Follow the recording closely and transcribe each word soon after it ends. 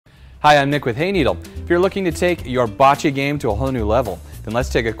Hi, I'm Nick with Hayneedle. If you're looking to take your bocce game to a whole new level, then let's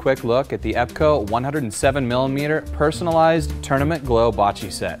take a quick look at the EPCO 107mm personalized tournament Glo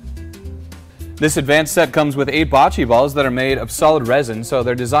Bocce set. This advanced set comes with 8 bocce balls that are made of solid resin, so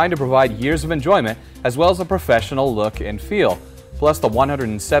they're designed to provide years of enjoyment as well as a professional look and feel. Plus, the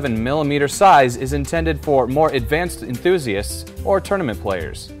 107mm size is intended for more advanced enthusiasts or tournament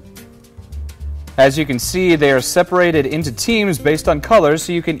players. As you can see, they are separated into teams based on colors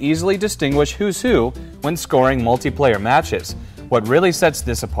so you can easily distinguish who's who when scoring multiplayer matches. What really sets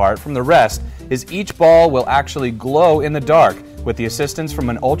this apart from the rest is each ball will actually glow in the dark with the assistance from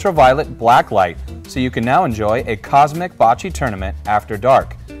an ultraviolet black light, so you can now enjoy a cosmic bocce tournament after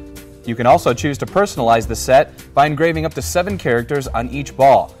dark. You can also choose to personalize the set by engraving up to 7 characters on each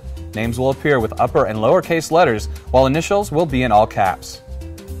ball. Names will appear with upper and lowercase letters, while initials will be in all caps.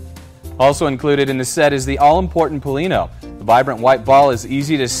 Also included in the set is the all-important Polino. The vibrant white ball is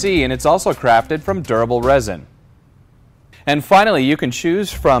easy to see, and it's also crafted from durable resin. And finally, you can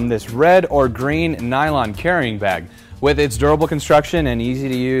choose from this red or green nylon carrying bag. With its durable construction and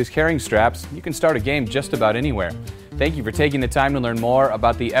easy-to-use carrying straps, you can start a game just about anywhere. Thank you for taking the time to learn more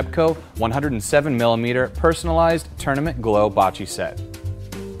about the EPCO 107mm personalized tournament Glo Bocce set.